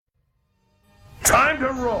Time to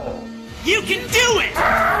roll. You can do it!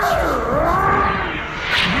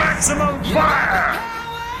 Maximum fire!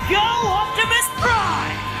 Go Optimus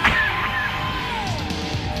Prime!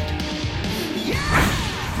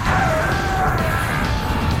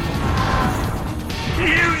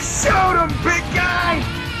 You showed him, big guy!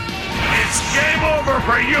 It's game over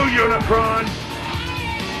for you, Unicron!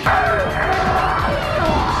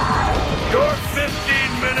 Your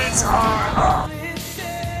 15 minutes are up!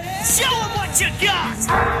 Show him what you got!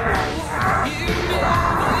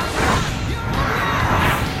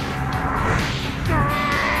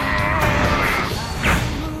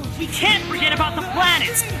 We can't forget about the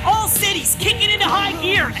planets! All cities kicking into high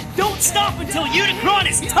gear! And don't stop until Unicron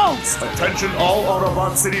is toast! Attention all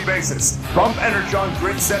Autobot city bases. Bump Energon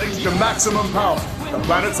grid settings to maximum power. The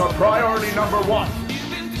planets are priority number 1.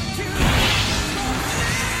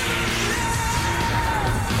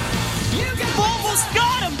 Almost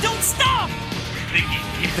got him! Don't stop! Think you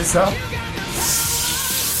can keep this up?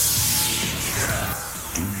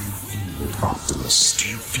 Optimus, do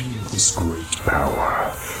you feel this great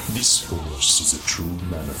power? This force is a true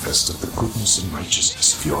manifest of the goodness and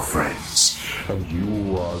righteousness of your friends, and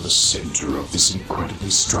you are the center of this incredibly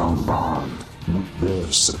strong bond. With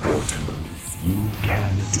their support and belief, you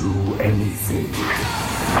can do anything.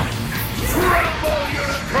 Incredible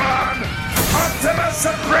Unicron! Optimus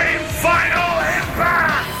Supreme Final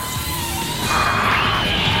Impact!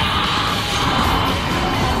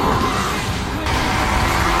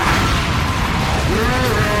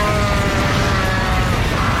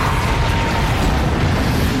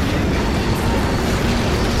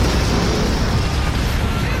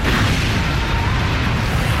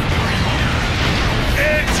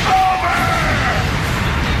 It's over!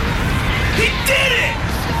 He did it!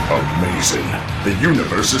 Amazing. The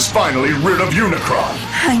universe is finally rid of Unicron.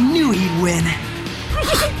 I knew he'd win.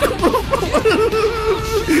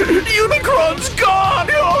 Unicron's gone!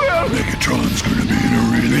 Megatron's gonna be in a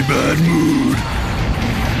really bad mood.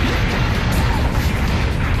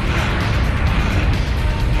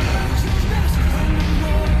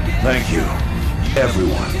 Thank you,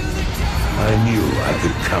 everyone. I knew I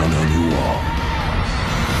could count on you all.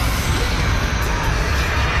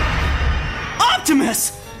 Optimus!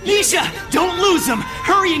 Nisha, don't lose him!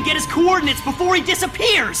 Hurry and get his coordinates before he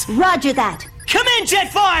disappears! Roger that. Come in,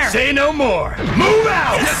 Jetfire! Say no more. Move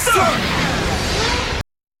out! Yes, sir!